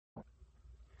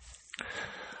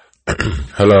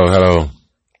Hello, hello.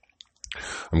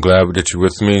 I'm glad that you're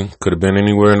with me. Could have been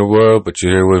anywhere in the world, but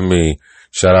you're here with me.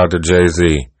 Shout out to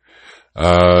Jay-Z.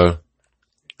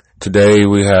 Today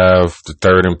we have the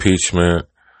third impeachment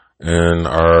in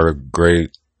our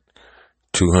great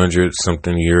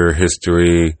 200-something year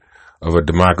history of a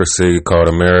democracy called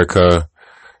America.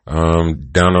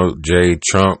 Donald J.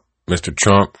 Trump, Mr.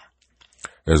 Trump,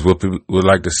 as Whoopi would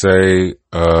like to say,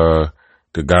 the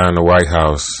guy in the White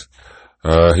House.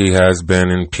 He has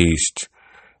been impeached.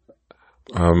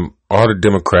 All the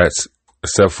Democrats,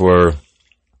 except for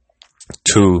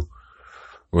two,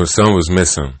 well, some was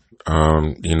missing.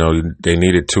 They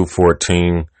needed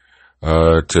 214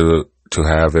 to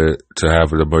have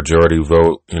the majority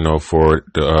vote, for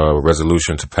the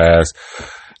resolution to pass,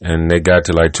 and they got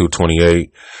to like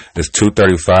 228. There's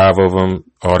 235 of them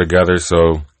altogether,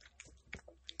 so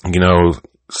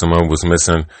someone was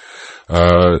missing.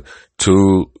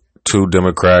 Two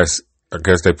Democrats, I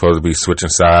guess they're supposed to be switching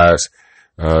sides.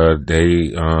 They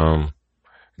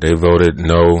voted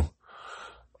no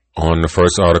on the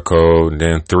first article, and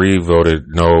then 3 voted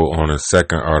no on the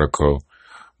second article.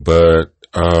 But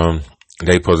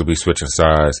they supposed to be switching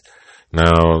sides.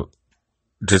 Now,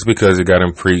 just because he got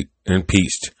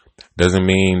impeached doesn't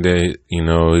mean that,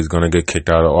 he's going to get kicked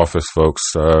out of office, folks.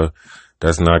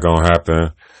 That's not going to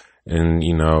happen. And,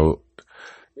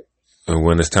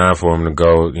 when it's time for him to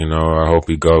go, I hope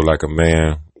he go like a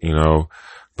man,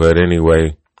 But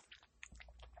anyway,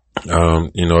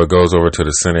 it goes over to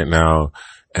the Senate now,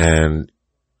 and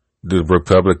the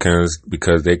Republicans,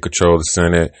 because they control the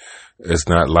Senate, it's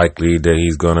not likely that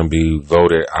he's going to be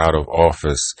voted out of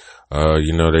office.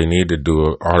 They need to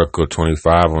do Article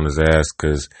 25 on his ass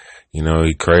because,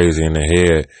 he crazy in the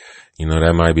head.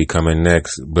 That might be coming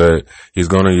next, but he's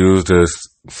going to use this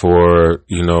for,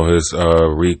 his,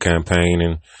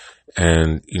 re-campaigning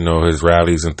and, his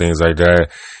rallies and things like that.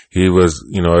 He was,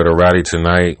 at a rally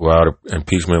tonight while the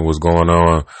impeachment was going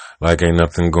on, like ain't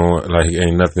nothing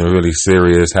really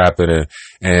serious happening.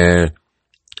 And,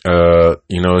 I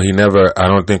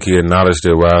don't think he acknowledged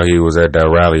it while he was at that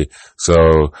rally.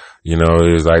 So, he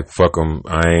was like, fuck him.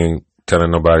 I ain't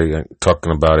telling nobody,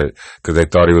 talking about it, because they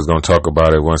thought he was going to talk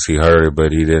about it once he heard it,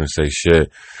 but he didn't say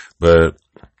shit. But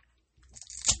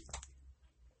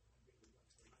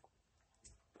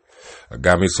I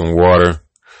got me some water.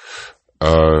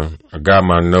 I got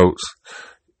my notes.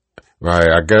 Right.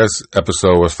 I guess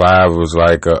episode 5 was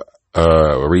like a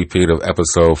repeat of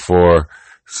episode 4.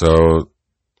 So,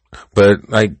 but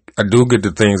like, I do get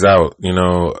the things out,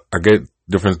 I get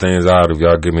different things out if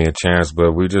y'all give me a chance,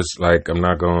 but we just like, I'm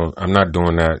not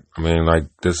doing that. I mean, like,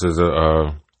 this is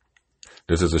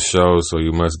a show, so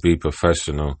you must be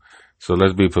professional. So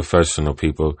let's be professional,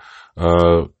 people.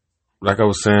 Like I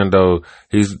was saying though,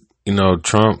 he's,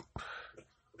 Trump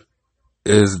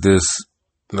is this,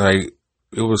 like,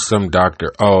 it was some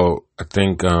doctor. Oh, I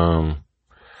think, I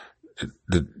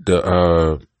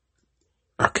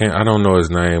don't know his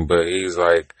name, but he's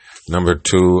like number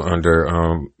 2 under,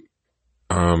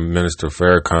 Minister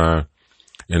Farrakhan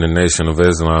in the Nation of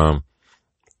Islam.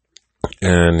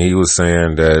 And he was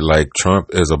saying that, like,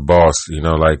 Trump is a boss,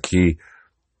 like he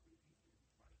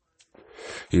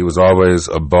was always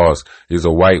a boss. He's a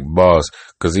white boss,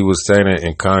 because he was saying it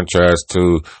in contrast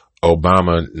to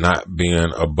Obama not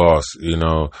being a boss,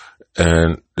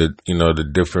 and the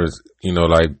difference,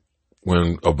 like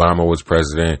when Obama was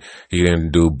president, he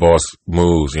didn't do boss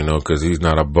moves, because he's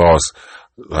not a boss,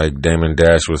 like Damon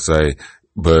Dash would say.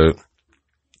 But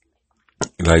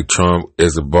like Trump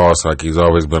is a boss, like he's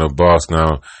always been a boss.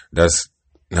 Now that's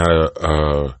not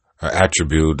a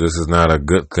attribute. This is not a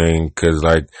good thing, because,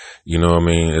 like,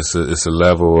 it's a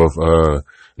level of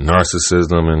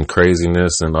narcissism and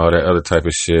craziness and all that other type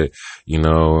of shit.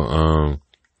 The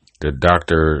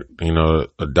doctor,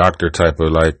 a doctor type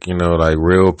of, like, like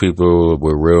real people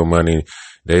with real money,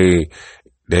 they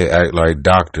act like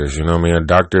doctors. A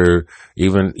doctor,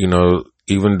 even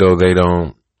though they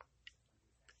don't,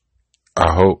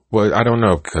 I hope, well, I don't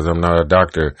know, because I'm not a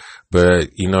doctor, but,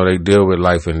 they deal with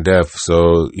life and death.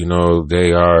 So,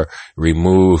 they are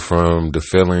removed from the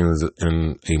feelings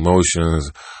and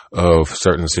emotions of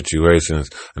certain situations.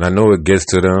 And I know it gets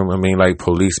to them. I mean, like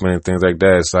policemen and things like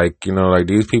that. It's like, like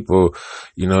these people,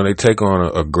 they take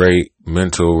on a great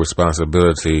mental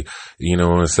responsibility,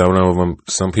 and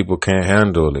some people can't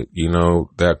handle it.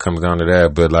 That comes down to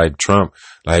that. But like Trump,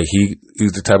 like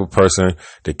he's the type of person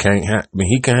that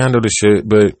he can handle the shit,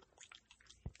 but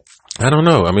I don't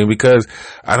know. I mean, because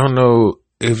I don't know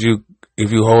if you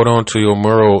hold on to your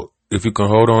moral if you can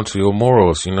hold on to your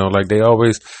morals, like they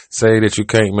always say that you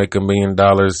can't make $1 million,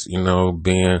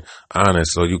 being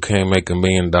honest, or you can't make $1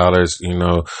 million,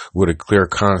 with a clear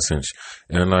conscience.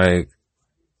 And like,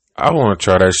 I want to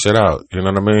try that shit out. You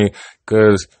know what I mean?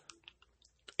 Cause,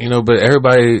 but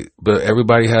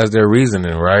everybody has their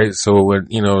reasoning, right? So when,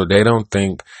 they don't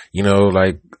think,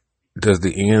 like, does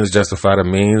the ends justify the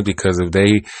means? Because if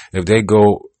they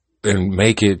go and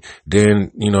make it,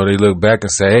 then, they look back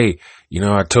and say, hey,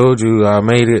 I told you I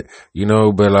made it,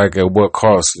 but like at what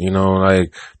cost?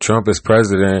 Like Trump is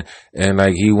president and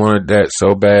like he wanted that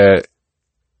so bad.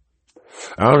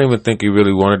 I don't even think he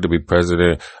really wanted to be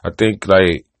president. I think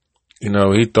like,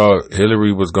 he thought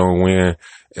Hillary was going to win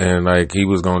and like he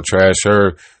was going to trash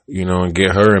her, and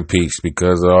get her impeached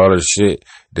because of all the shit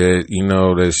that,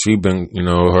 that she been,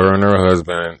 her and her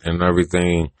husband and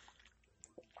everything,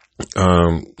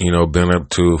 been up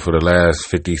to for the last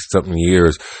 50 something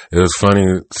years. It was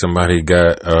funny. Somebody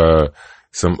got,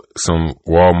 some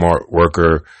Walmart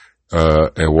worker,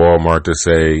 at Walmart to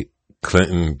say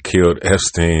Clinton killed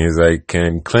Epstein. He's like,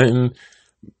 can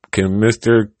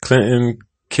Mr. Clinton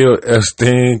kill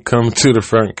Epstein come to the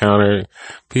front counter?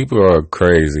 People are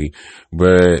crazy,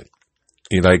 but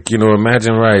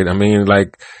imagine, right? I mean,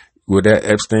 like, would that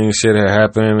Epstein shit have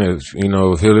happened if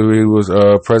Hillary was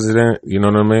president? You know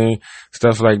what I mean?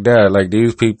 Stuff like that. Like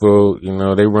these people,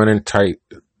 they run in tight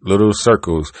little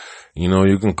circles.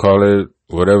 You can call it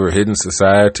whatever, hidden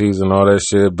societies and all that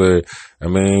shit. But I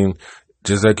mean,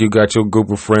 just like you got your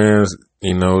group of friends,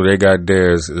 they got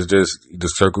theirs. It's just the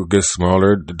circle gets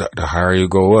smaller the higher you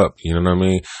go up. You know what I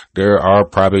mean? There are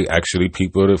probably actually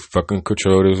people that fucking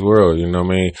control this world. You know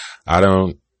what I mean? I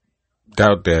don't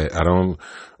doubt that.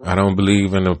 I don't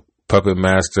believe in the puppet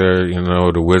master,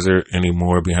 the wizard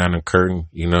anymore behind the curtain.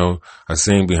 I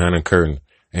seen behind the curtain.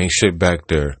 Ain't shit back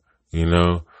there.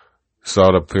 It's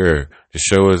all up here. The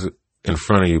show is in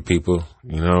front of you, people,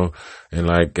 and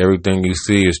like everything you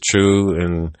see is true.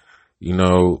 And,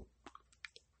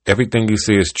 everything you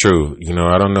see is true.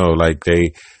 I don't know, like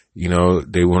they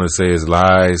want to say it's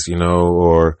lies,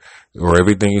 or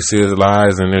everything you see is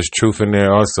lies and there's truth in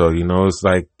there also. It's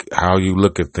like how you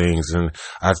look at things. And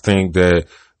I think that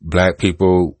black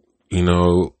people,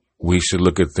 we should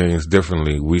look at things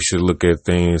differently. We should look at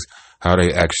things how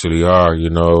they actually are,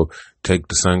 take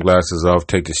the sunglasses off,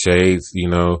 take the shades,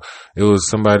 It was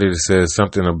somebody that said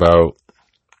something about,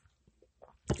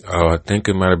 I think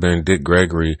it might have been Dick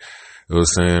Gregory. It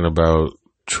was saying about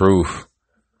truth.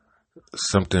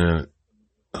 Something,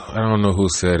 I don't know who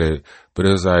said it, but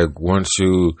it was like once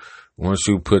you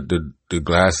put the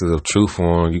glasses of truth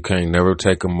on, you can't never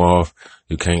take them off.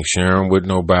 You can't share them with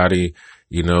nobody.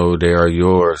 They are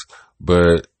yours.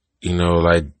 But,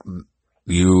 like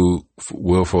you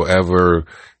will forever,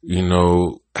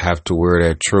 have to wear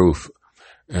that truth.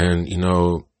 And,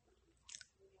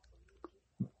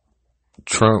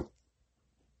 Trump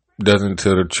doesn't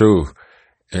tell the truth.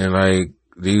 And like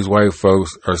these white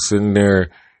folks are sitting there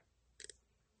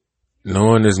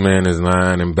knowing this man is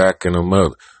lying and backing him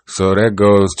up. So that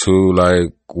goes to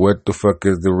like, what the fuck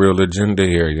is the real agenda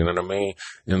here? You know what I mean?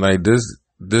 And like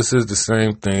this is the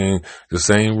same thing, the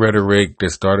same rhetoric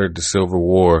that started the Civil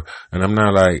War. And I'm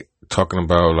not like talking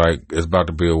about like it's about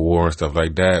to be a war and stuff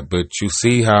like that, but you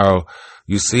see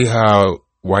how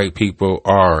white people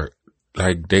are.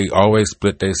 Like they always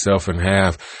split themselves in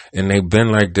half, and they've been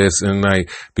like this. And like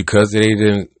because they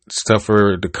didn't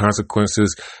suffer the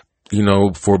consequences,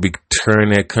 for betraying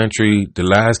that country the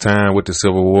last time with the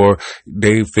Civil War,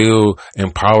 they feel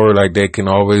empowered, like they can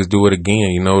always do it again.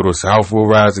 The South will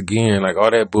rise again, like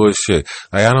all that bullshit.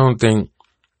 Like I don't think.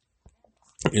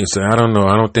 I don't know.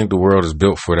 I don't think the world is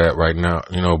built for that right now.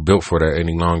 Built for that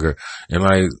any longer. And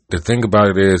like the thing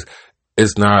about it is,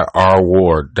 it's not our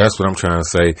war. That's what I'm trying to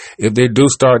say. If they do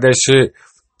start that shit,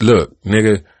 look,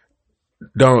 nigga,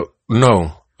 don't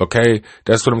know. Okay,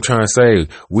 that's what I'm trying to say.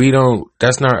 We don't.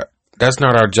 That's not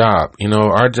our job.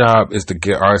 Our job is to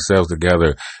get ourselves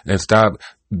together and stop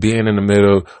being in the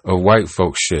middle of white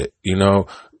folks shit.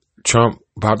 Trump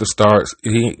about to start.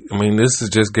 This is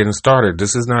just getting started.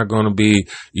 This is not going to be.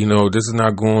 This is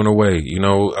not going away.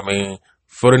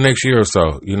 For the next year or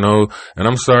so, and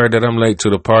I'm sorry that I'm late to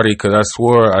the party because I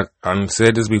swore I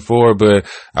said this before, but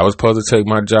I was supposed to take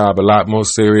my job a lot more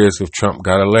serious if Trump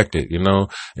got elected,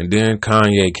 and then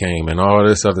Kanye came and all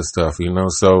this other stuff,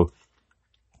 so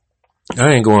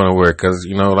I ain't going to work because,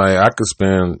 like I could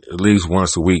spend at least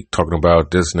once a week talking about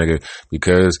this nigga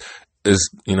because it's,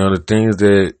 the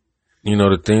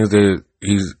things that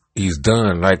he's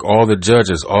done, like all the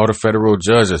judges, all the federal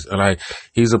judges, and like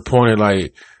he's appointed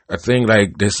like I think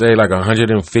like they say like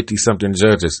 150 something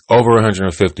judges, over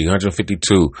 150,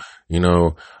 152, you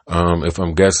know, if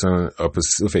I'm guessing a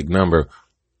specific number.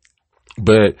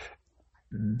 But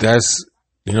that's,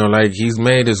 you know, like he's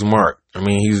made his mark. I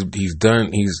mean,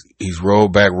 he's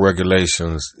rolled back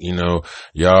regulations, you know,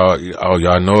 y'all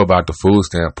know about the food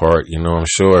stamp part, you know, I'm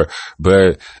sure,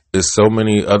 but there's so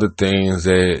many other things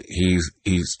that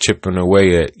he's chipping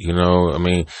away at, you know, I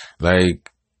mean, like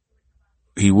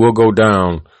he will go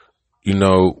down, you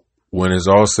know, when it's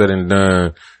all said and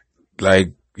done,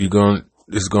 like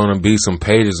it's going to be some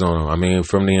pages on him. I mean,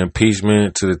 from the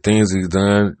impeachment to the things he's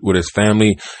done, what his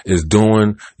family is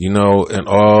doing, you know, and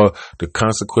all the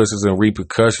consequences and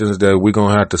repercussions that we're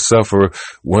going to have to suffer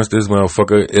once this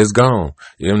motherfucker is gone.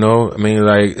 You know, I mean,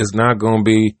 like, it's not going to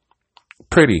be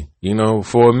pretty, you know,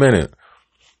 for a minute.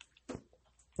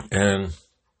 And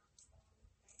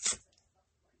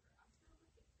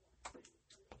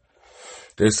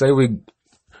they say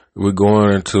we're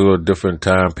going into a different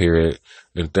time period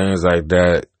and things like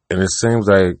that. And it seems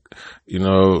like, you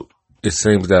know, it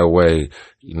seems that way.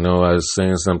 You know, I was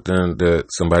saying something that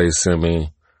somebody sent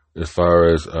me as far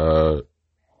as,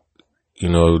 you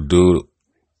know, dude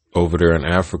over there in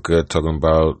Africa talking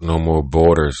about no more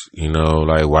borders. You know,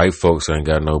 like white folks ain't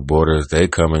got no borders. They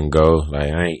come and go.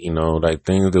 Like, you know, like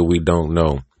things that we don't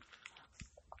know.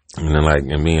 And then like,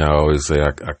 and me, I always say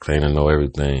I claim to know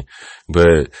everything.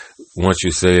 But once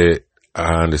you say it,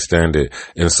 I understand it.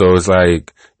 And so it's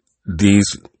like these,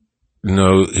 you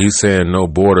know, he's saying no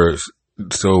borders.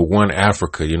 So one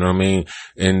Africa, you know what I mean?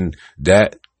 And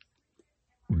that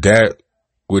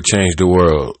would change the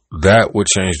world. That would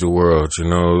change the world, you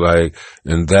know, like,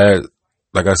 and that,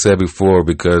 like I said before,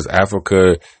 because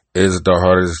Africa is the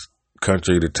hardest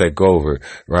country to take over,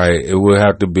 right? It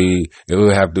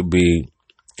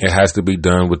has to be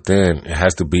done within. It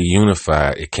has to be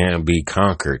unified. It can't be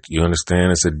conquered. You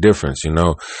understand? It's a difference, you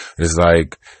know? It's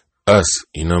like us,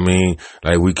 you know what I mean?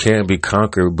 Like we can't be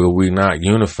conquered, but we're not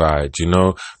unified, you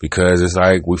know? Because it's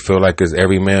like we feel like it's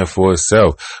every man for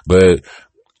himself. But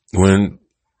when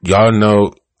y'all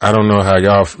know, I don't know how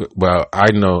y'all, well,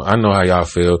 I know how y'all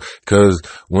feel. Because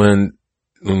when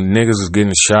niggas is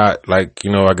getting shot, like,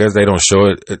 you know, I guess they don't show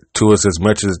it to us as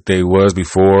much as they was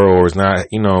before, or it's not,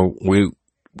 you know,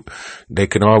 they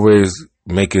can always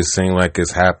make it seem like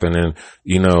it's happening,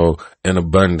 you know, in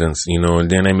abundance, you know, and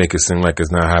then they make it seem like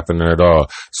it's not happening at all.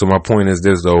 So my point is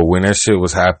this though, when that shit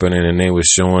was happening and they was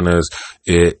showing us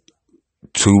it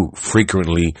too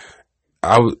frequently,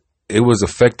 it was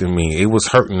affecting me. It was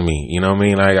hurting me. You know what I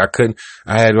mean?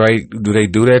 Like do they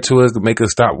do that to us to make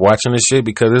us stop watching this shit?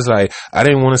 Because it's like, I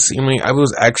didn't want to see, I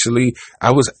was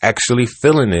actually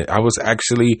feeling it. I was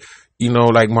actually, you know,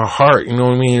 like my heart, you know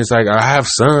what I mean? It's like, I have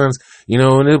sons, you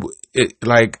know, and it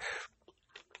like,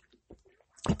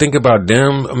 think about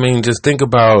them. I mean, just think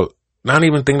about, not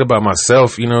even thinking about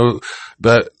myself, you know,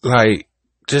 but like,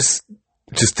 just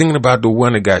thinking about the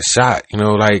one that got shot, you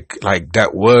know, like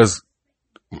that was,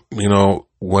 you know,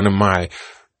 one of my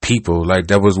people, like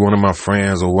that was one of my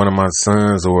friends or one of my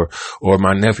sons or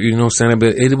my nephew, you know what I'm saying?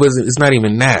 But it's not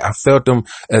even that. I felt them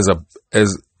as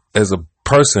a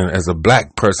person, as a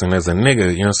black person, as a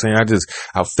nigga, you know what I'm saying?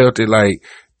 I felt it like,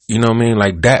 you know what I mean?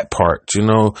 Like that part, you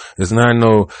know, it's not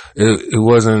it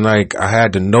wasn't like I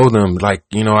had to know them. Like,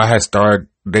 you know, I had started,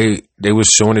 they was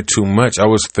showing it too much. I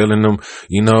was feeling them,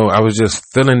 you know, I was just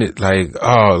feeling it like,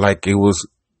 oh, like it was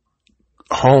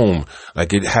home,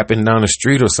 like it happened down the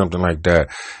street or something like that.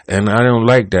 And I don't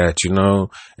like that, you know.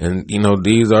 And, you know,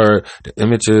 these are the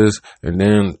images, and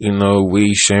then, you know,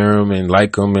 we share them and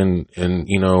like them and,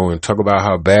 you know, and talk about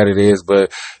how bad it is.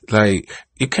 But like,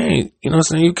 you can't, you know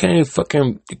what I'm saying? You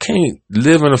can't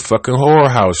live in a fucking horror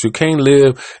house. You can't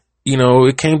live, you know,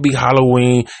 it can't be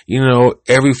Halloween, you know,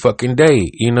 every fucking day,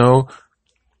 you know.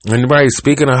 And right,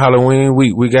 speaking of Halloween,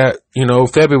 we got, you know,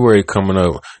 February coming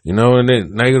up, you know, and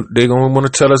then they gonna want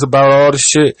to tell us about all the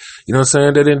shit, you know what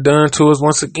I'm saying, that they done to us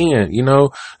once again, you know,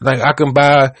 like I can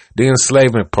buy the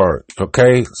enslavement part,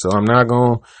 okay? So I'm not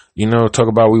gonna, you know, talk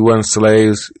about we wasn't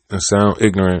slaves and sound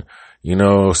ignorant, you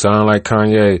know, sound like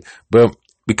Kanye, but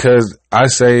because I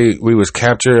say we was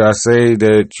captured, I say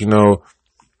that, you know,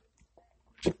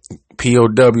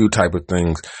 POW type of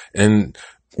things, and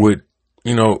with,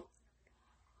 you know,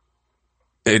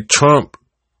 Trump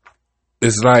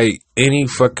is like any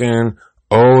fucking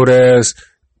old ass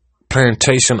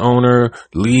plantation owner,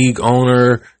 league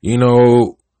owner, you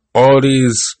know, all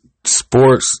these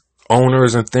sports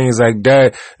owners and things like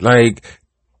that. Like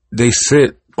they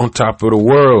sit on top of the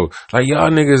world. Like y'all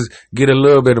niggas get a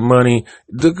little bit of money.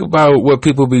 Look about what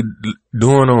people be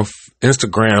doing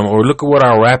Instagram, or look at what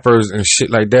our rappers and shit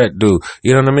like that do.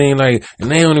 You know what I mean? Like,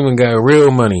 and they don't even got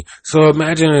real money. So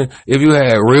imagine if you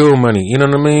had real money. You know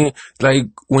what I mean? Like,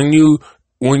 when you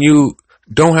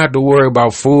don't have to worry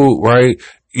about food, right?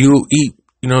 You eat.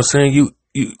 You know what I'm saying?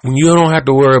 When you don't have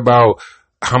to worry about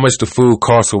how much the food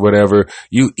costs or whatever,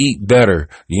 you eat better.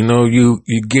 You know, you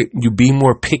be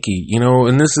more picky, you know,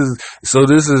 and this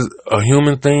is a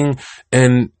human thing,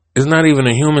 and it's not even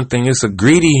a human thing. It's a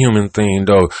greedy human thing,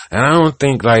 though. And I don't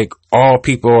think like all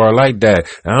people are like that.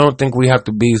 And I don't think we have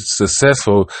to be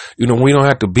successful. You know, we don't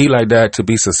have to be like that to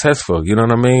be successful. You know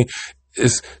what I mean?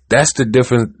 That's the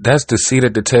difference. That's the seat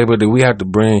at the table that we have to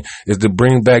bring, is to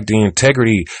bring back the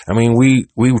integrity. I mean, we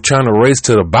were trying to race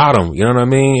to the bottom. You know what I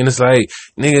mean? And it's like,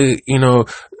 nigga, you know,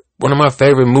 one of my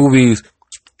favorite movies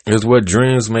is What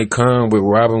Dreams May Come with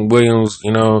Robin Williams,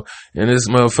 you know, and this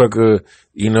motherfucker,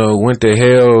 you know, went to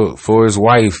hell for his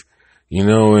wife, you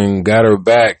know, and got her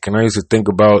back. And I used to think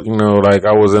about, you know, like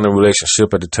I was in a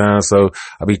relationship at the time, so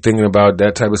I be thinking about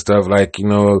that type of stuff. Like, you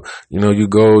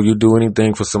do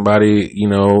anything for somebody, you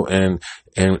know, and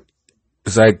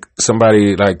it's like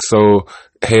somebody, like, so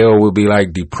hell would be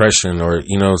like depression, or,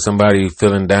 you know, somebody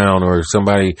feeling down, or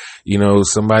somebody, you know,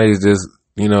 somebody's just,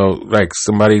 you know, like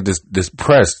somebody just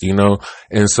depressed, you know.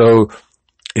 And so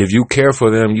if you care for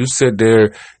them, you sit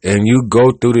there and you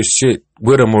go through the shit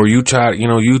with them, or you try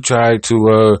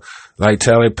to, like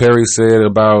Tyler Perry said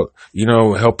about, you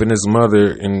know, helping his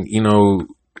mother, and, you know,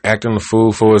 acting a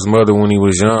fool for his mother when he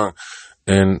was young,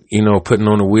 and, you know, putting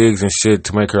on the wigs and shit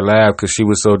to make her laugh because she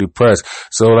was so depressed.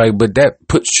 So, like, but that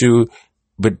puts you,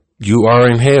 but you are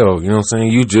in hell, you know what I'm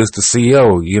saying? You just the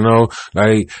CEO, you know,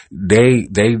 like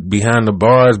they behind the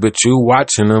bars, but you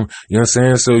watching them, you know what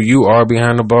I'm saying? So you are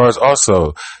behind the bars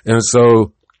also. And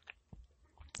so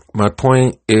my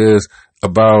point is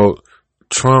about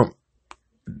Trump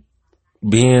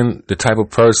being the type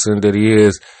of person that he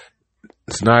is.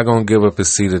 It's not going to give up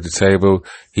his seat at the table.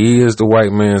 He is the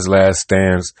white man's last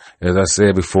stand. As I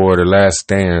said before, the last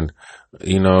stand,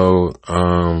 you know,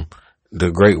 the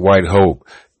great white hope.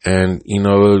 And, you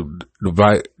know,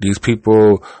 these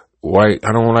people, white,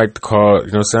 I don't like to call,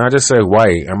 you know what I'm saying? I just say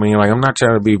white. I mean, like, I'm not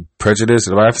trying to be prejudiced.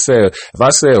 If I said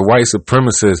white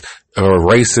supremacists or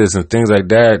racists and things like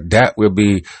that, that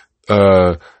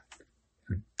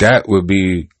would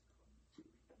be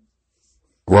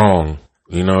wrong,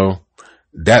 you know?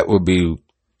 That would be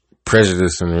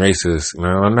prejudiced and racist. You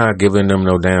know, I'm not giving them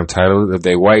no damn title. If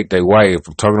they white, they white. If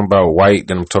I'm talking about white,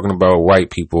 then I'm talking about white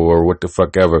people, or what the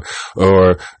fuck ever,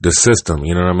 or the system,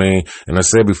 you know what I mean? And I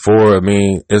said before, I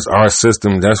mean, it's our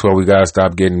system. That's why we gotta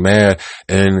stop getting mad.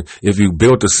 And if you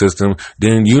built the system,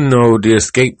 then you know the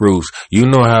escape routes. You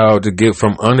know how to get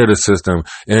from under the system.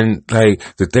 And like,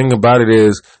 the thing about it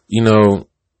is, you know,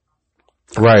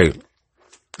 right,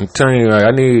 I'm telling you, like,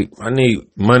 I need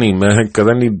money, man, because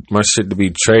I need my shit to be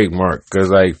trademarked, because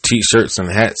like t-shirts and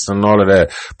hats and all of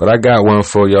that. But I got one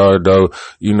for y'all, though.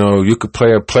 You know, you could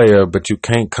play a player, but you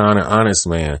can't con an honest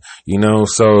man. You know,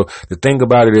 so the thing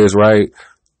about it is, right,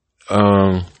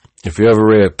 if you ever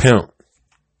read Pimp,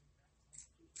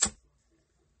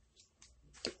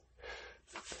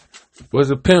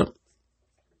 was it Pimp?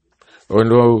 Or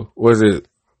no, it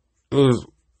was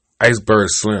Iceberg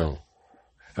Slim.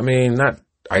 I mean, not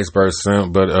Iceberg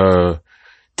Slim, but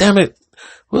damn it,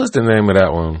 what's the name of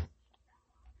that one?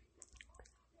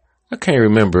 I can't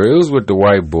remember. It was with the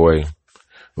white boy.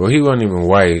 Well, he wasn't even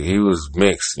white. He was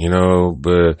mixed, you know,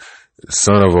 but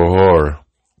son of a whore.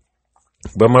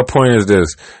 But my point is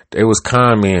this: it was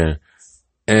con men,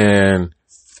 and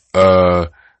the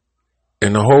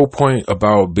whole point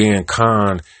about being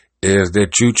con is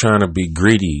that you trying to be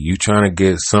greedy. You trying to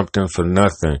get something for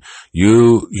nothing.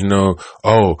 You know,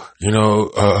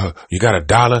 you got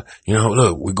 $1, you know,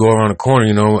 look, we go around the corner,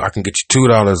 you know, I can get you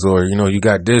 $2, or, you know, you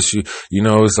got this, you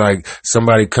know, it's like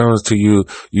somebody comes to you,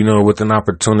 you know, with an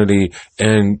opportunity,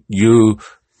 and you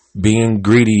being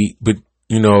greedy, but,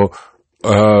 you know,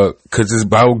 cause it's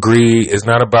about greed. It's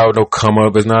not about no come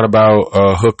up. It's not about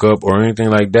hook up or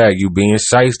anything like that. You being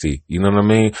shiesty. You know what I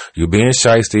mean? You being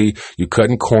shiesty. You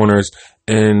cutting corners,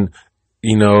 and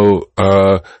you know,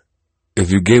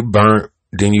 if you get burnt,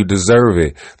 then you deserve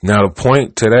it. Now the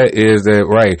point to that is that,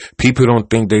 right, people don't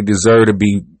think they deserve to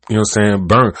be, you know what I'm saying,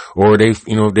 burnt, or they,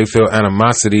 you know, they feel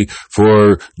animosity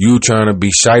for you trying to be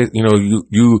shy, you know,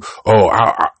 you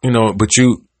know, but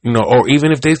you know, or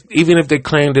even if they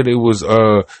claim that it was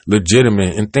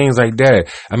legitimate and things like that.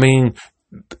 I mean,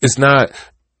 it's not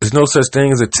there's no such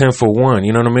thing as a 10 for 1,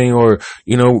 you know what I mean? Or,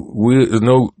 there's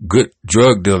no good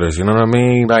drug dealers, you know what I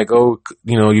mean? Like,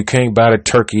 you can't buy the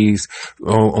turkeys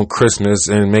on Christmas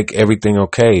and make everything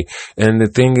okay. And the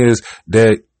thing is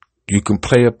that you can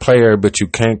play a player, but you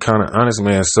can't count an honest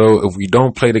man. So if you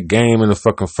don't play the game in the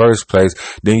fucking first place,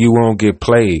 then you won't get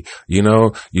played. You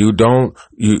don't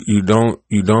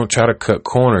try to cut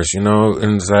corners, and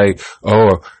it's like,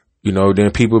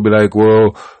 then people be like,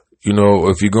 well,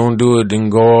 if you're going to do it, then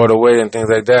go all the way and things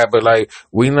like that. But like,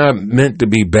 we're not meant to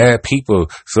be bad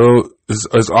people. So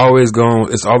it's always going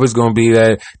to be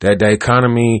that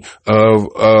economy of,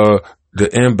 the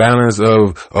imbalance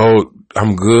of,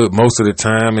 I'm good most of the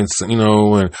time, and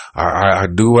and I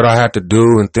do what I have to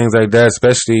do and things like that.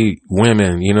 Especially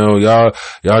women, y'all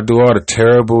do all the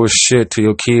terrible shit to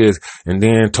your kids, and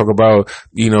then talk about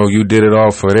you did it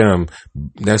all for them.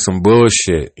 That's some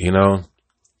bullshit, Ain't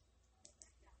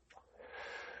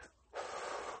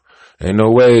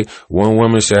no way one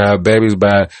woman should have babies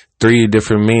by 3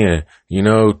 different men.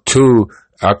 2,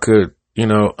 I could.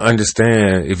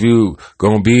 Understand if you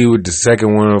gonna be with the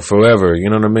second one forever, you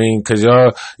know what I mean? Cause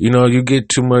y'all, you get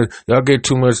too much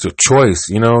choice,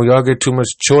 y'all get too much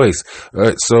choice.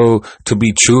 So to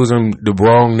be choosing the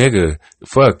wrong nigga,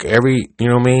 fuck you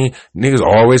know what I mean? Niggas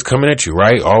always coming at you,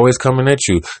 right? Always coming at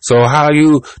you. So how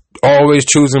you always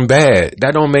choosing bad?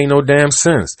 That don't make no damn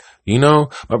sense. My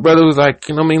brother was like,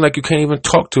 you know what I mean? Like you can't even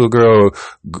talk to a girl.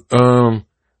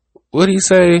 What did he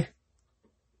say?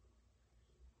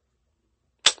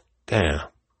 Damn.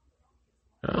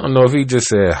 I don't know if he just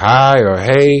said hi or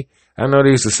hey. I know they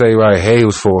used to say, right, hey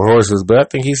was for horses, but I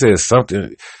think he said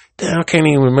something. Damn, I can't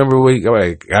even remember what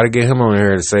gotta get him on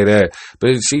here to say that.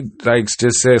 But she,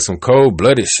 just said some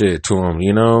cold-blooded shit to him,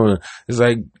 and it's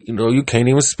like, you can't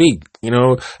even speak, I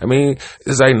mean,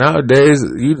 it's like nowadays,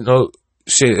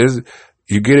 shit is,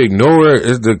 you get ignored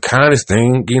is the kindest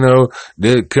thing,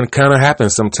 that can kind of happen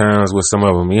sometimes with some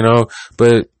of them,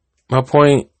 but my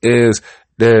point is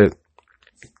that,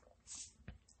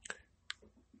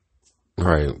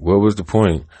 right, what was the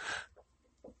point?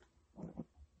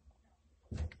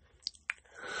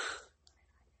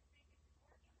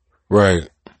 Right.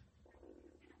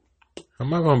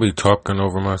 Am I going to be talking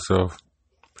over myself?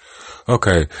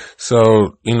 Okay,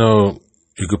 so, you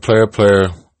could play a player,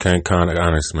 can't count an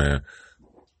honest man.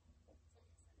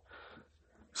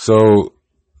 So,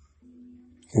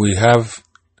 we have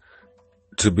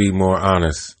to be more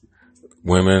honest.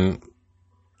 Women,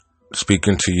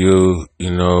 speaking to you,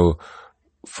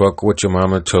 fuck what your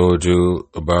mama told you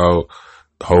about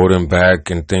holding back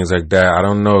and things like that. I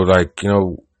don't know,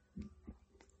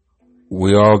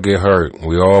 we all get hurt.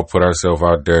 We all put ourselves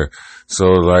out there. So,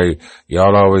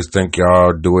 y'all always think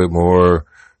y'all do it more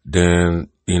than,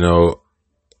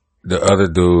 the other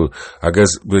dude. I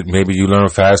guess maybe you learn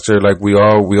faster. Like, we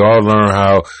all learn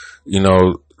how,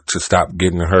 to stop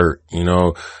getting hurt,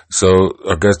 So,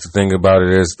 I guess the thing about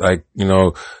it is,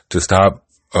 to stop,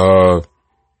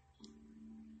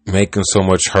 making so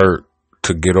much hurt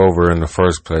to get over in the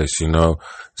first place, So,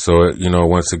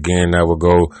 once again, that will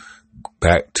go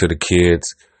back to the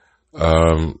kids,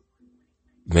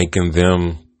 making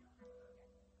them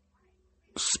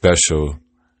special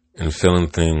and feeling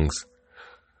things.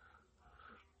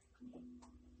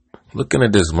 Looking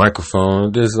at this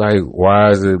microphone, just why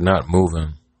is it not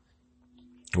moving?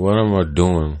 What am I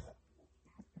doing?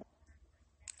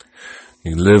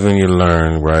 You live and you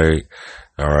learn, right?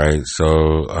 All right.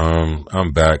 So,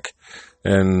 I'm back,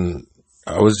 and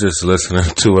I was just listening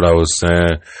to what I was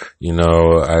saying.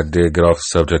 I did get off the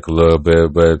subject a little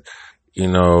bit, but,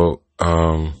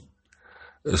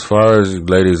 as far as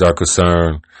ladies are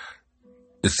concerned,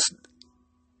 it's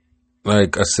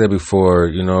like I said before,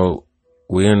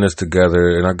 we in this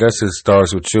together, and I guess it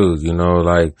starts with you,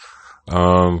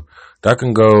 that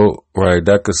can go, right,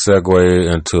 that could segue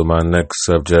into my next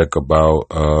subject about,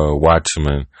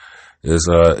 Watchmen. It's,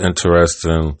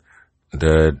 interesting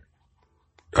that,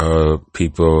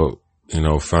 people,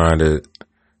 find it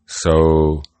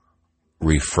so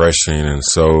refreshing and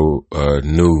so,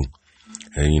 new,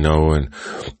 and,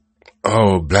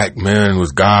 black man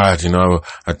was God,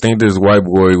 I think this white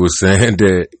boy was saying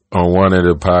that on one of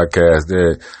the podcasts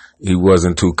that he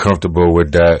wasn't too comfortable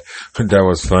with that. That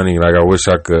was funny. I wish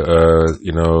I could,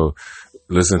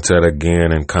 listen to it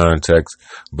again in context,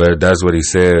 but that's what he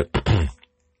said.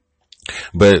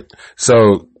 But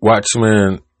so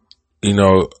Watchmen,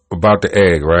 about the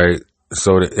egg, right?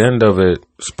 So the end of it,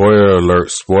 spoiler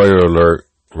alert,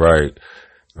 right?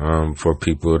 For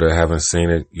people that haven't seen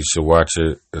it, you should watch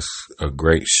it. It's a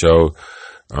great show.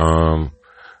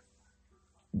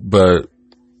 But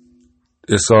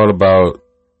it's all about,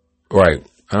 right.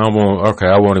 I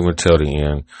won't even tell the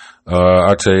end.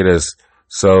 I'll tell you this.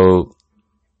 So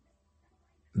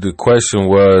the question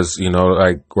was,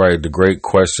 the great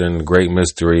question, the great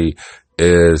mystery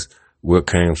is what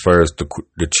came first,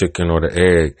 the chicken or the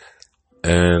egg?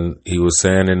 And he was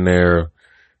saying in there,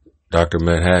 Dr.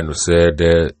 Manhattan said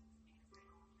that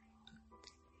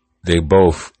they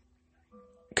both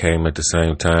came at the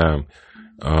same time.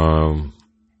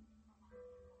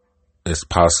 It's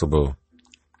possible.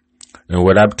 And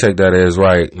what I take that as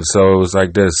right. And so it's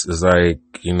like this. It's like,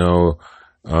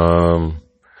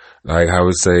 like how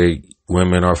we say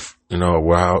women are,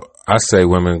 I say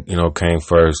women, came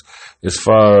first. As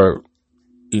far,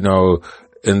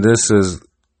 and this is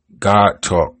God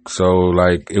talk. So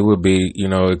like it would be,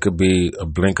 it could be a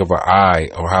blink of an eye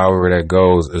or however that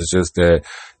goes. It's just that,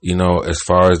 as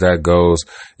far as that goes,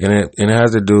 and it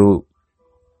has to do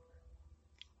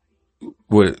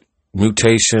with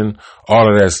mutation,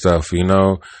 all of that stuff,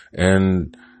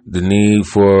 and the need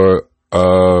for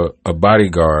a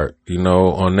bodyguard,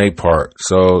 on their part.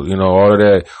 So,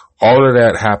 all of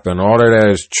that happened. All of that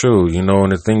is true,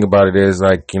 and the thing about it is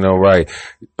like, right,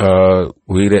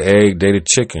 we the egg, they the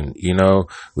chicken,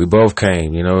 we both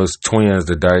came, it's twins,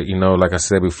 like I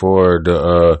said before,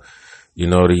 the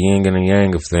yin and the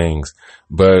yang of things.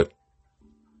 But,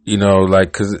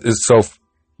 like, cause it's so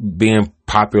being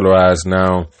popularized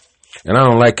now. And I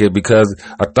don't like it because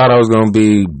I thought I was going to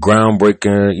be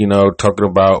groundbreaking, talking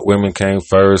about women came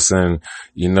first and,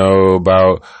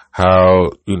 about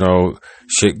how,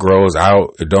 shit grows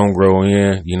out, it don't grow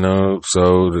in,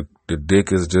 so the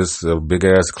dick is just a big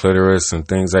ass clitoris and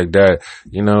things like that,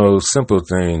 simple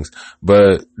things.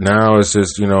 But now it's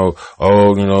just,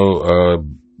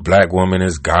 black woman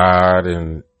is God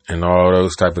and all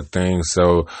those type of things.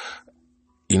 So,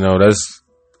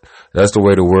 that's the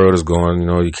way the world is going.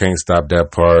 You can't stop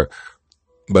that part.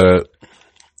 But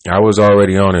I was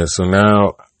already on it. So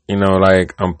now,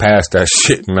 like I'm past that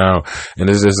shit now. And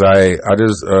it's just like,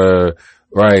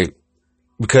 right.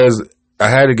 Because I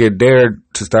had to get there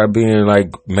to stop being like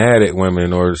mad at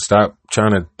women or stop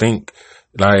trying to think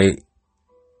like,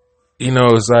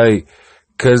 it's like,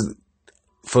 cause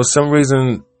for some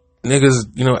reason, niggas,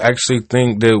 actually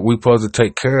think that we supposed to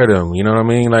take care of them. You know what I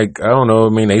mean? Like, I don't know. I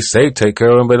mean, they say take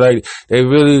care of them, but like, they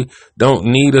really don't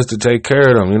need us to take care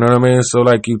of them. You know what I mean? So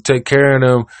like, you take care of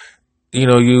them,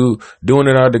 you doing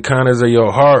it out of the kindness of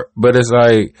your heart, but it's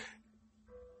like,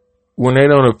 when they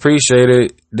don't appreciate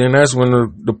it, then that's when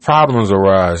the problems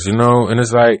arise, and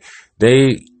it's like,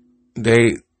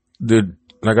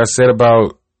 like I said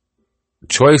about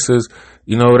choices,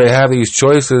 they have these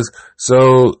choices.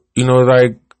 So,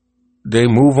 like, they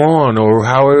move on or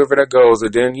however that goes.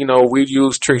 And then, we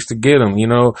use tricks to get them,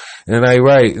 and like,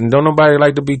 right. And don't nobody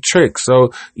like to be tricked. So,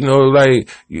 like,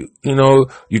 you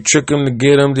trick them to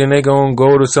get them, then they gonna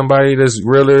go to somebody that's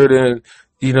realer than,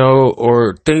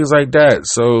 or things like that.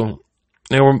 So,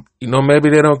 maybe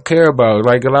they don't care about,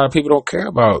 like a lot of people don't care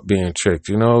about being tricked,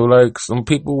 like some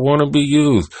people want to be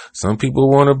used. Some people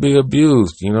want to be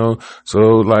abused, so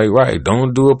like, right.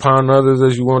 Don't do upon others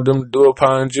as you want them to do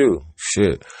upon you.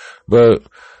 Shit. But,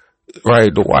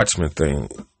 right, the Watchmen thing,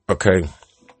 okay,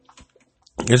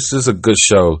 it's just a good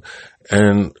show,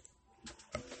 and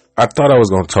I thought I was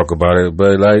going to talk about it,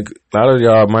 but, like, a lot of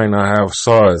y'all might not have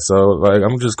saw it, so, like,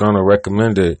 I'm just going to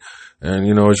recommend it, and,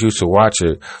 you should watch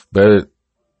it, but,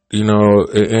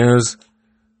 it ends,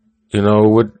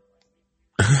 with,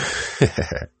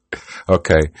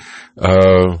 okay,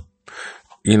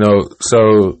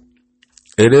 so,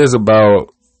 it is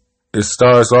about, it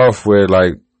starts off with,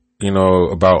 like,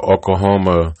 about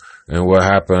Oklahoma and what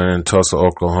happened in Tulsa,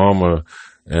 Oklahoma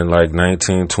in like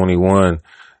 1921,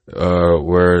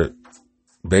 where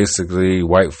basically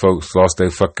white folks lost their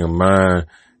fucking mind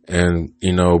and,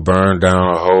 burned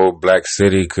down a whole black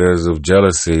city because of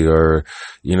jealousy or,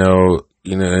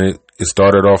 it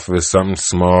started off as something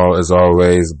small as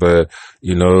always, but,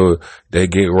 they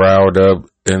get riled up.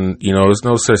 And, there's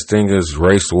no such thing as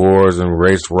race wars and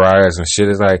race riots and shit.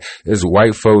 It's like, it's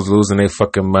white folks losing their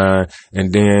fucking mind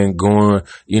and then going,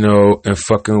 and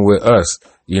fucking with us,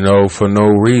 for no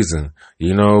reason,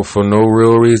 for no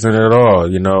real reason at all,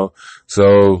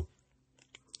 So,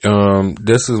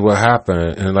 this is what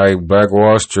happened. And like Black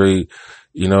Wall Street,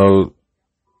 it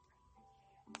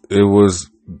was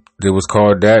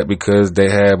called that because they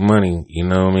had money,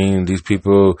 These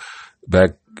people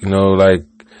back, like,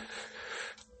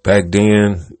 back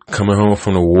then, coming home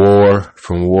from the war,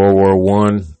 from World War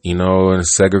One, you know, and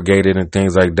segregated and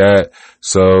things like that.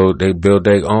 So they built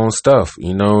their own stuff,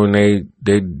 you know, and they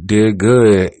did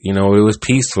good. You know, it was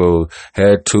peaceful.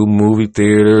 Had 2 movie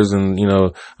theaters, and you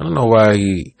know, I don't know why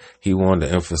he wanted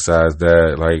to emphasize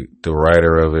that, like the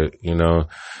writer of it, you know,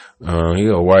 he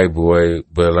a white boy,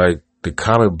 but like the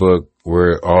comic book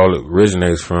where all it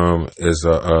originates from is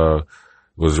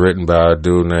was written by a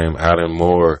dude named Alan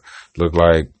Moore. Looked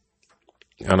like,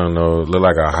 I don't know, look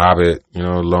like a hobbit, you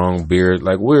know, long beard,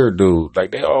 like weird dude.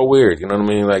 Like they all weird, you know what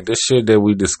I mean? Like this shit that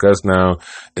we discuss now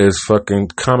is fucking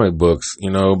comic books,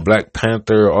 you know, Black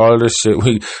Panther, all this shit.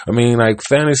 I mean, like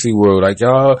fantasy world, like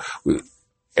y'all,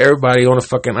 everybody on a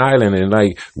fucking island, and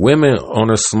like women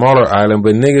on a smaller island,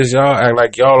 but niggas, y'all act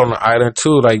like y'all on the island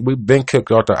too. Like we been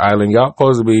kicked off the island. Y'all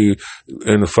supposed to be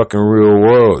in the fucking real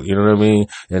world, you know what I mean?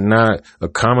 And not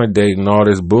accommodating all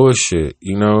this bullshit,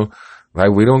 you know?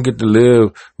 Like we don't get to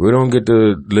live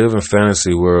in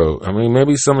fantasy world. I mean,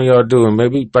 maybe some of y'all do, and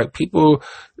maybe like people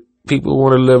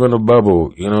want to live in a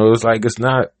bubble, you know? It's like, it's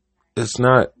not,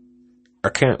 I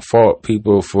can't fault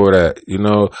people for that, you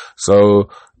know? So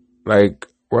like,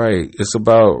 right, it's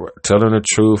about telling the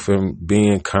truth and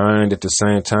being kind at the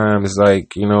same time. It's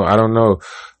like, you know, I don't know.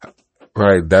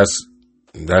 Right, that's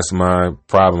my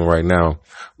problem right now.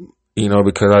 You know,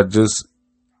 because I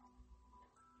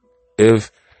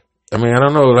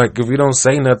don't know, like if you don't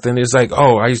say nothing, it's like,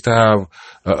 oh, I used to have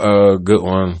a good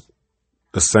one,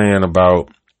 a saying about,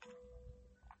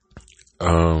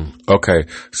 okay,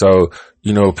 so,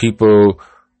 you know, people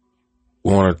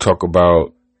want to talk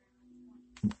about,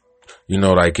 you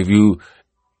know, like if you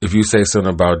say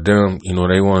something about them, you know,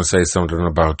 they want to say something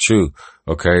about you.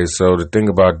 Okay. So the thing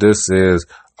about this is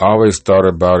I always thought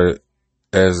about it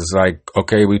as like,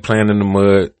 okay, we playing in the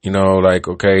mud, you know, like,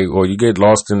 okay, or you get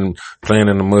lost in playing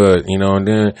in the mud, you know, and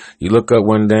then you look up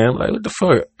one day, I'm like, what the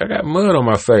fuck? I got mud on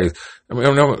my face. I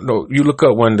mean, no, you look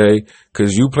up one day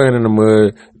because you playing in the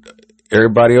mud,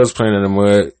 everybody else playing in the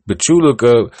mud, but you look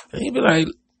up and you be like,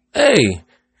 hey,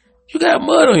 you got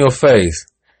mud on your face.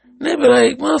 And they be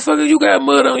like, motherfucker, you got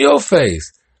mud on your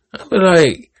face. I be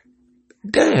like,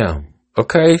 damn,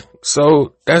 okay,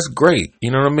 so that's great,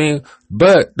 you know what I mean?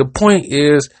 But the point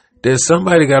is that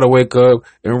somebody got to wake up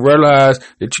and realize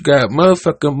that you got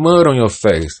motherfucking mud on your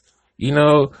face. You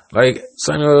know, like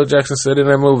Samuel L. Jackson said in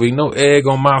that movie, no egg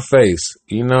on my face.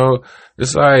 You know,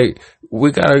 it's like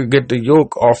we got to get the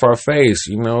yolk off our face,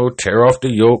 you know, tear off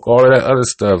the yolk, all of that other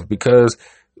stuff, because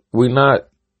we're not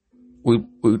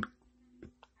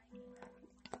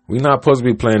supposed to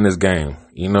be playing this game,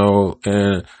 you know.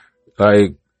 And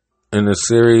like in the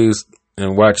series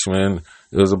in Watchmen,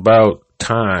 it was about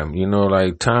time, you know,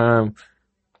 like time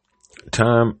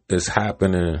is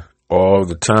happening all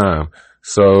the time.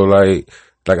 So like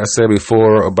I said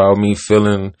before about me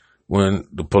feeling when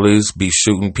the police be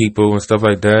shooting people and stuff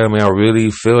like that, I mean, I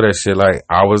really feel that shit. Like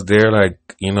I was there, like,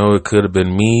 you know, it could have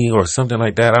been me or something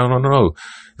like that. I don't know.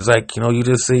 It's like, you know, you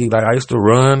just see, like I used to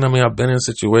run. I mean, I've been in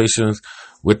situations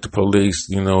with the police,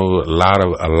 you know, a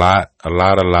lot,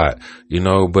 you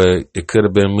know, but it could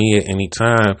have been me at any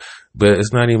time. But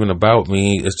it's not even about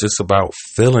me. It's just about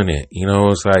feeling it. You know,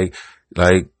 it's like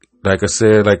I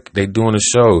said, like they doing a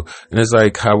show, and it's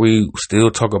like how we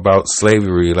still talk about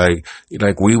slavery, like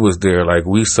we was there, like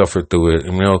we suffered through it,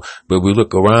 you know, but we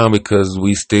look around because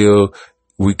we still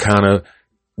in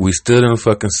the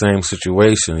fucking same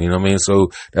situation, you know what I mean? So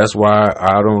that's why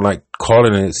I don't like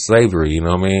calling it slavery, you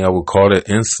know what I mean? I would call it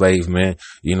enslavement,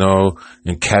 you know,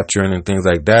 and capturing and things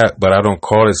like that, but I don't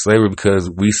call it slavery because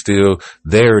we still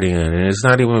there then. And it's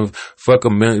not even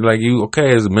fucking like you,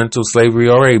 okay, it's mental slavery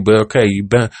already, but okay, you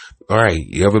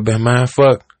ever been mind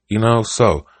fucked, you know?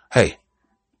 So, hey,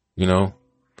 you know,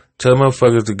 tell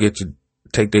motherfuckers to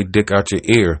take their dick out your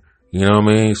ear, you know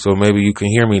what I mean? So maybe you can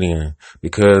hear me then,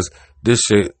 because this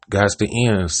shit got to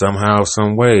end somehow,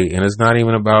 some way. And it's not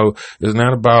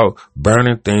about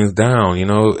burning things down, you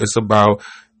know, it's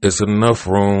enough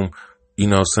room, you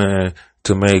know what I'm saying,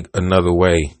 to make another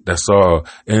way. That's all.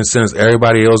 And since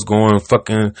everybody else going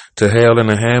fucking to hell in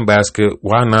a handbasket,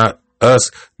 why not us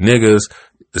niggas?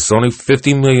 It's only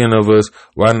 50 million of us.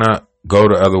 Why not go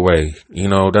the other way? You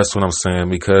know, that's what I'm saying,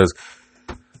 because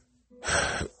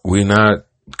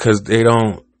they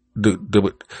don't do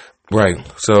it. Right.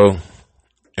 So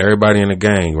everybody in the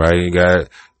gang, right? You got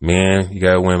men, you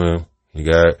got women, you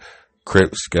got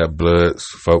Crips, you got Bloods,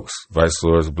 folks, vice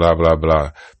lords, blah, blah,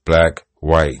 blah, black,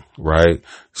 white, right?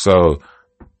 So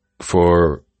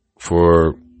for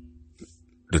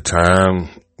the time,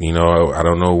 you know, I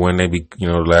don't know when they be, you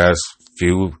know, last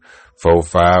few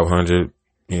 400-500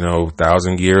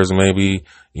 1,000 years maybe,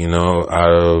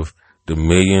 out of the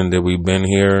million that we've been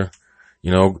here,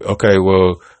 okay,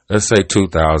 well, let's say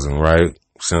 2,000, right?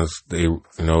 Since they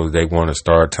want to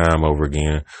start time over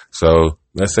again. So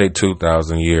let's say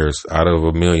 2,000 years out of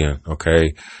a million,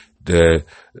 okay? The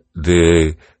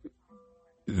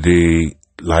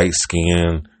light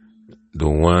skin, the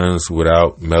ones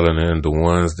without melanin, the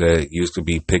ones that used to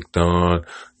be picked on,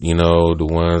 the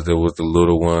ones that was the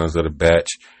little ones of the batch,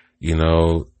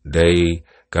 they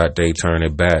got they turn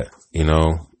it back,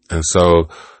 and so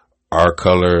our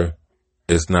color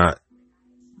is not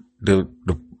the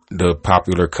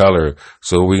popular color,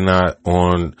 so we not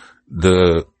on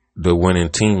the winning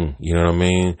team, you know what I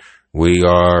mean? We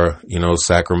are,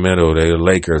 Sacramento, they the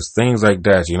Lakers, things like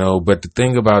that, but the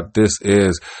thing about this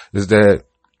is that,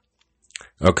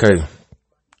 okay,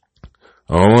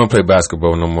 I don't want to play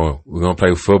basketball no more. We're going to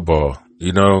play football.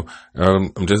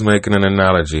 I'm just making an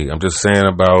analogy. I'm just saying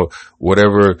about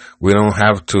whatever. We don't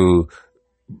have to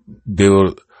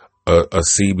build a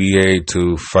CBA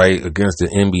to fight against the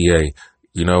NBA.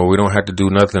 We don't have to do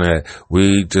nothing that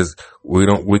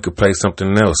we could play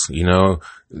something else.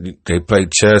 They play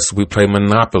chess. We play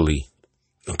Monopoly.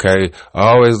 Okay. I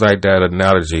always like that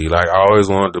analogy. Like I always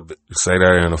wanted to say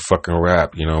that in a fucking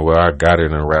rap, where I got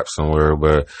it in a rap somewhere,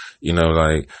 but,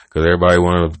 cause everybody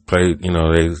want to play,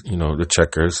 the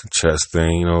checkers, chess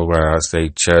thing, where I say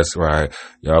chess, right?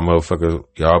 Y'all motherfuckers,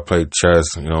 y'all play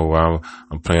chess, while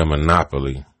I'm playing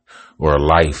Monopoly or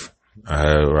Life.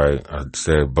 I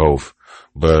said both,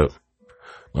 but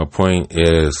my point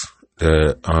is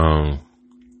that,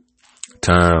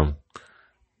 time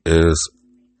is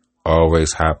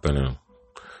always happening.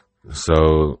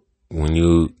 So when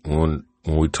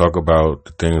we talk about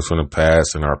the things from the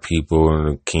past and our people and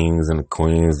the kings and the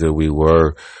queens that we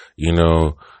were,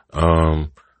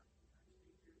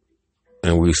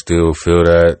 and we still feel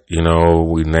that,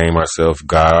 we name ourselves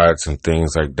gods and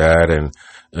things like that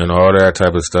and all that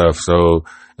type of stuff. So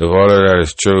if all of that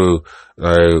is true,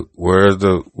 like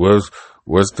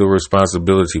what's the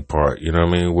responsibility part? You know what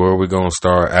I mean? Where are we going to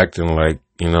start acting like,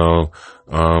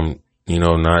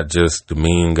 not just the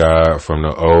mean God from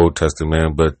the Old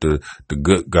Testament, but the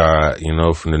good God,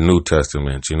 from the New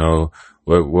Testament,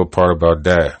 what part about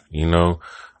that,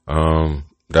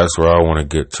 that's where I want to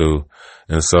get to.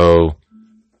 And so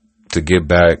to get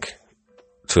back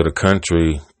to the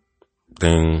country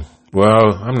thing,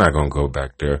 well, I'm not going to go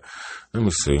back there. Let me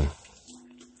see.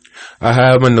 I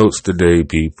have my notes today,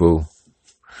 people,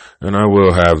 and I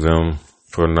will have them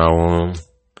from now on.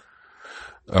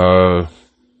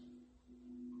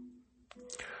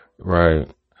 Right.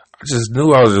 I just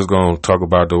knew I was just going to talk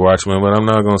about the Watchmen, but I'm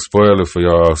not going to spoil it for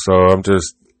y'all. So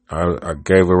I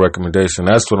gave a recommendation.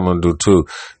 That's what I'm going to do too.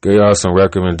 Give y'all some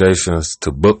recommendations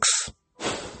to books.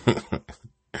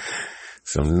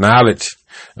 Some knowledge.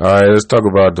 All right. Let's talk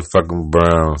about the fucking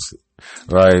Browns.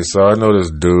 Right. So I know this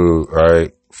dude,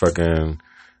 right? Fucking,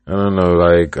 I don't know,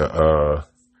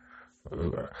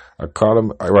 I call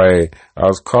him, right, I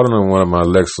was calling him one of my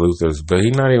Lex Luthors, but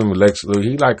he's not even Lex Luthor.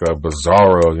 He like a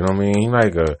Bizarro, you know what I mean? He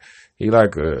like a,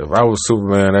 if I was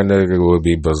Superman, that nigga would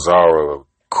be Bizarro,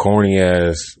 corny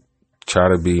ass, try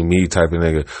to be me type of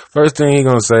nigga. First thing he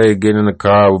gonna say, get in the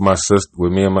car with my sister,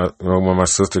 with me and when my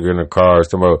sister get in the car, it's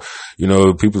talking about,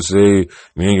 people say,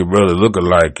 me and your brother look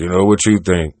alike, what you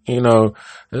think?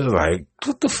 It's like,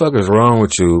 what the fuck is wrong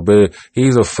with you? But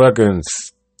he's a fucking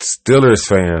Steelers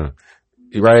fan.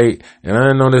 Right? And I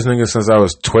didn't know this nigga since I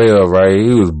was 12, right?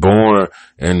 He was born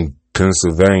in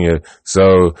Pennsylvania.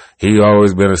 So he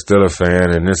always been a Steelers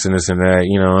fan and this and this and that,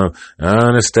 I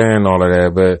understand all of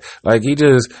that, but like he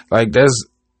just, like this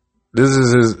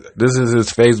is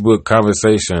his Facebook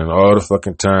conversation all the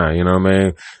fucking time, you know what I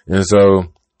mean? And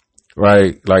so,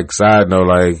 right, like side note,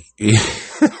 like,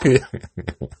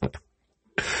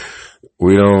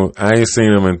 I ain't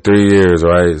seen him in 3 years,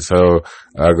 right? So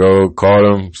I go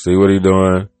call him, see what he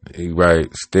doing. He, right,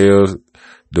 still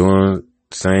doing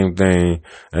the same thing.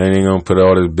 I ain't even gonna put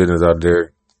all his business out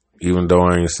there, even though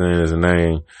I ain't saying his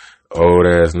name. Old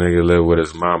ass nigga live with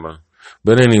his mama.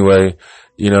 But anyway,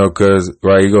 cause,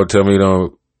 right, you gonna tell me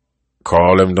don't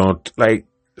call him, don't, like,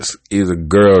 he's a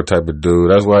girl type of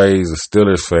dude. That's why he's a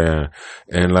Steelers fan.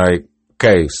 And like,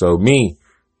 okay, so me,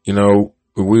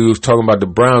 we was talking about the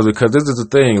Browns because this is the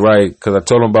thing, right? Because I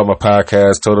told him about my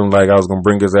podcast, told him like I was going to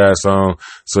bring his ass on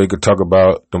so he could talk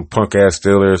about them punk ass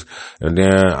Steelers. And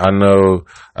then I know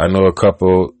a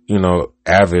couple,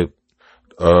 avid,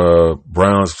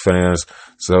 Browns fans.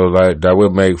 So like that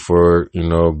would make for,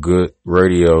 good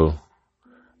radio,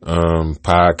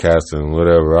 podcasting,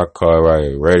 whatever I call it,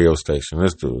 right? Radio station.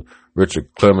 It's the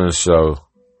Richard Clemens show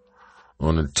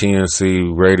on the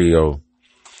TNC radio.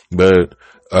 But,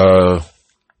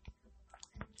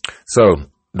 so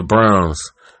the Browns,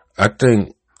 I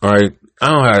think, all right,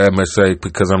 I don't have that much to say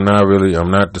because I'm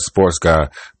not the sports guy,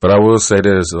 but I will say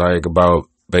this, like, about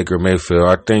Baker Mayfield.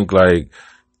 I think, like,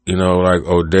 you know, like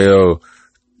Odell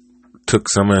took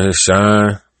some of his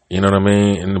shine, you know what I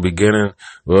mean, in the beginning.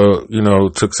 Well, you know,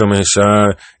 took some of his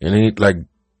shine, and he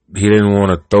didn't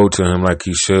want to throw to him like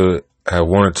he should have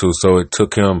wanted to, so it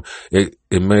took him, it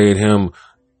made him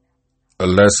a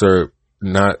lesser,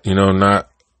 not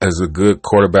as a good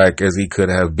quarterback as he could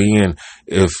have been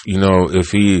if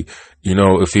he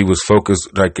was focused,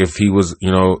 like if he was,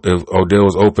 if Odell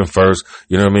was open first,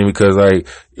 you know what I mean? Because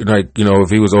if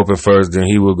he was open first, then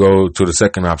he would go to the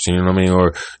second option, you know what I mean?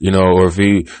 Or,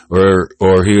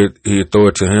 or if he'd throw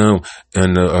it to him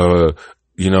and,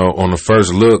 on the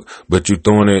first look, but you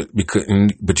throwing it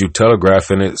but you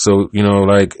telegraphing it. So,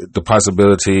 like the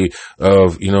possibility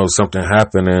of, something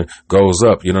happening goes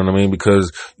up, you know what I mean?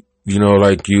 Because,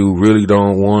 like you really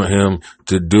don't want him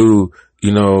to do,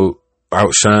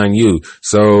 outshine you.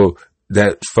 So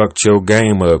that fucked your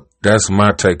game up. That's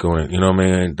my take on it. You know what I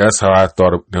mean? That's how I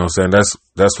thought of, what I'm saying? That's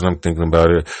what I'm thinking about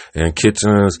it. And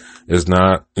Kitchens is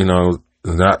not,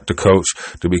 not the coach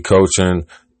to be coaching,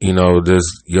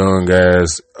 this young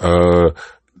ass,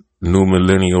 new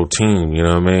millennial team. You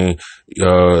know what I mean?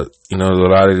 A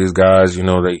lot of these guys, they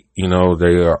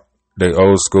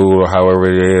old school or however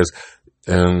it is.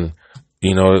 And,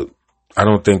 I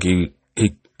don't think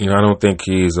I don't think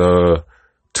he's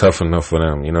tough enough for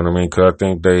them. You know what I mean? Because I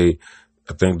think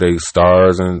they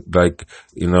stars and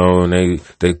and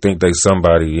they think they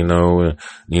somebody. And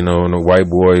the white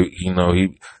boy, he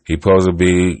supposed to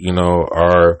be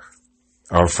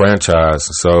our franchise.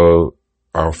 So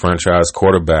our franchise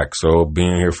quarterback. So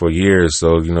being here for years.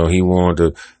 So he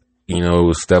wanted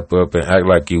to step up and act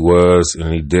like he was,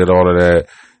 and he did all of that.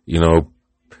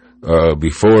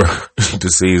 Before the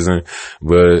season,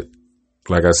 but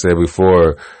like I said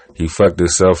before, he fucked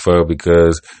himself up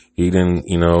because he didn't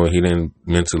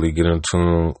mentally get in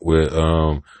tune with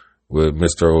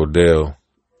Mr. Odell,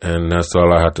 and that's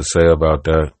all I have to say about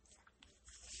that.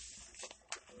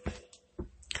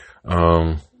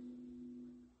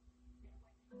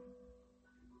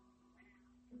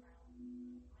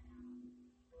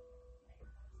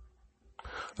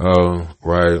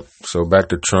 Right. So back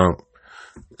to Trump.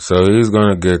 So he's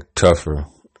gonna get tougher.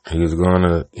 He's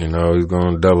gonna, he's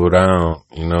gonna double down.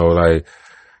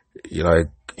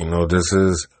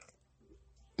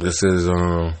 This is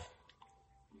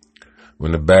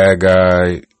when the bad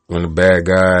guy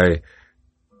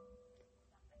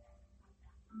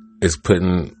is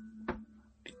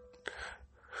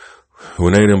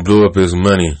when they done blew up his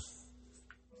money,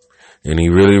 and he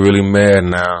really, really mad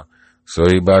now. So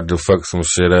he about to fuck some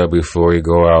shit up before he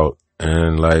go out,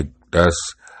 and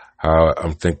that's how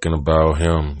I'm thinking about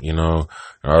him. I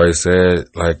already said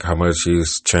how much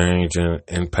he's changed and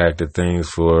impacted things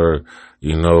for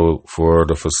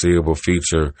the foreseeable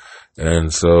future.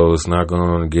 And so it's not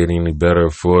going to get any better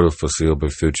for the foreseeable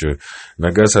future. And I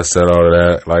guess I said all of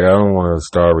that. I don't want to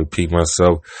start repeating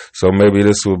myself. So maybe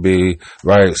this will be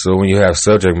right. So when you have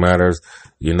subject matters,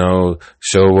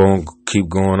 show won't keep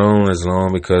going on as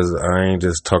long because I ain't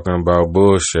just talking about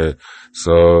bullshit.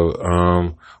 So,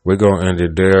 we're going to end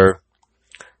it there.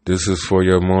 This is for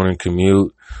your morning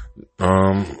commute.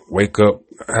 Wake up,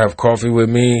 have coffee with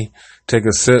me, take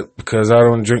a sip because I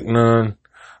don't drink none.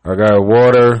 I got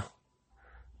water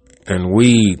and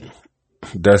weed.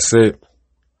 That's it.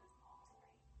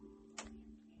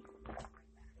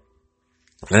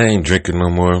 I ain't drinking no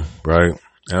more, right?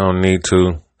 I don't need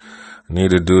to. I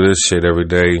need to do this shit every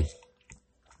day,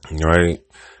 right?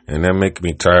 And that make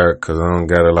me tired because I don't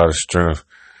got a lot of strength.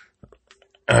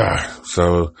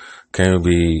 So can't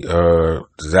be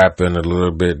zapping a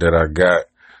little bit that I got.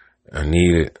 I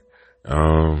need it,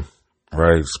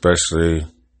 right? Especially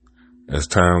as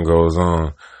time goes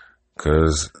on,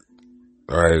 because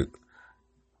right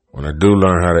when I do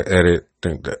learn how to edit,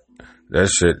 think that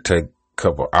shit take a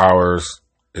couple hours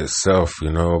itself,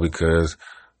 because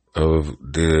of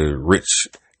the rich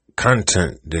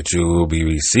content that you will be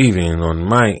receiving on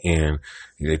my end,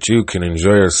 that you can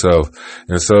enjoy yourself.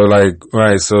 And so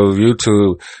right, so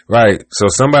YouTube, right, so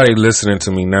somebody listening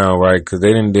to me now, right, because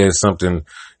they done did something,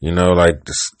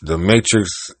 the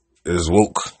Matrix is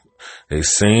woke. They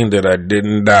seen that I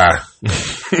didn't die.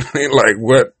 They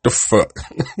what the fuck?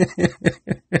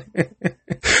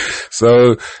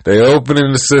 So they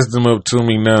opening the system up to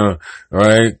me now,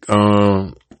 right?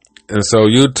 And so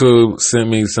YouTube sent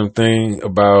me something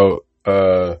about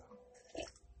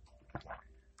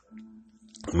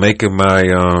making my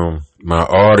my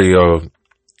audio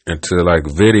into like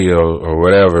video or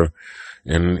whatever.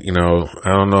 And, you know, I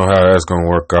don't know how that's going to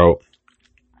work out.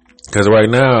 Because right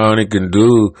now I only can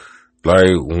do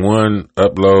like one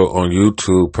upload on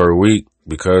YouTube per week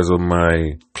because of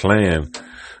my plan.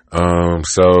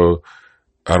 So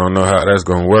I don't know how that's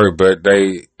going to work, but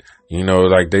they, you know,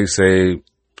 like they say,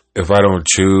 if I don't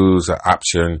choose an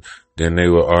option, then they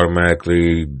will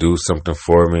automatically do something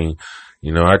for me.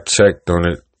 You know, I checked on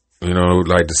it, you know,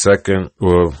 like the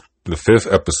fifth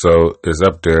episode is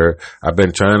up there. I've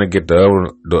been trying to get the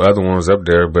other ones up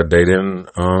there, but they didn't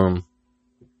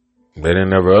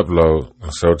ever upload.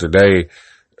 So today,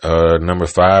 number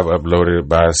 5 uploaded it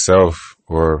by itself,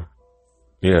 or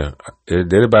yeah, it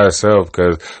did it by itself,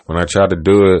 because when I tried to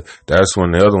do it, that's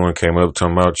when the other one came up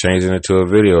talking about changing it to a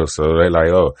video. So they like,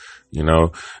 oh, you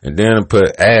know, and then I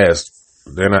put ads.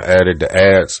 Then I added the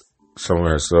ads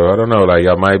somewhere. So I don't know, like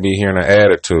y'all might be hearing an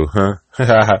ad or two, huh?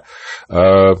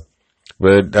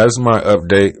 But that's my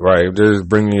update, right? Just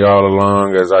bringing y'all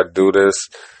along as I do this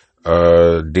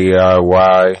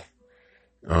DIY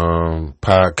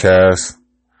podcast,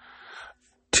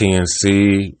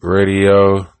 TNC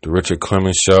Radio, The Richard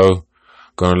Clemens Show.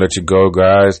 Gonna let you go,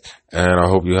 guys, and I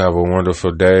hope you have a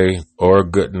wonderful day or a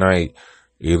good night.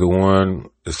 Either one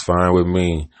is fine with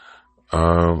me.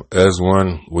 As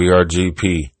one, we are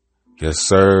GP. Yes,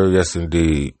 sir. Yes,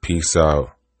 indeed. Peace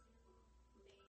out.